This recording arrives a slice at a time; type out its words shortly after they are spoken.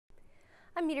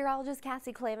I'm meteorologist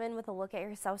Cassie Clayman with a look at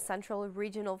your South Central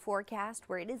regional forecast,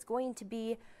 where it is going to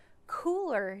be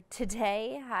cooler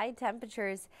today. High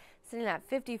temperatures sitting at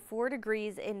 54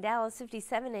 degrees in Dallas,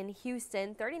 57 in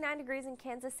Houston, 39 degrees in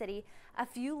Kansas City. A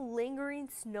few lingering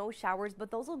snow showers,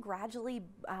 but those will gradually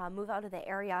move out of the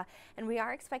area, and we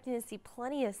are expecting to see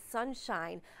plenty of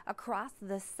sunshine across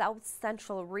the South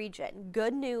Central region.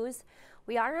 Good news.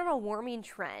 We are on a warming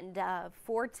trend.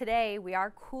 For today, we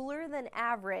are cooler than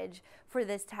average for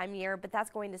this time of year, but that's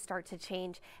going to start to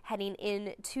change heading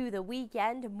into the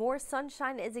weekend. More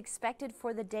sunshine is expected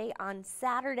for the day on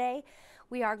Saturday.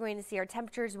 We are going to see our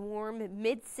temperatures warm,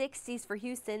 mid-60s for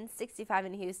Houston, 65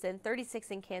 in Houston, 36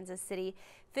 in Kansas City,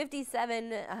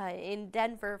 57 in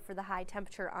Denver for the high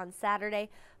temperature on Saturday.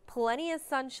 Plenty of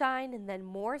sunshine and then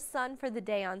more sun for the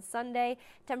day on Sunday.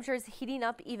 Temperatures heating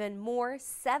up even more,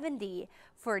 70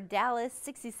 for Dallas,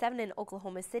 67 in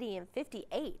Oklahoma City, and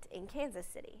 58 in Kansas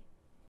City.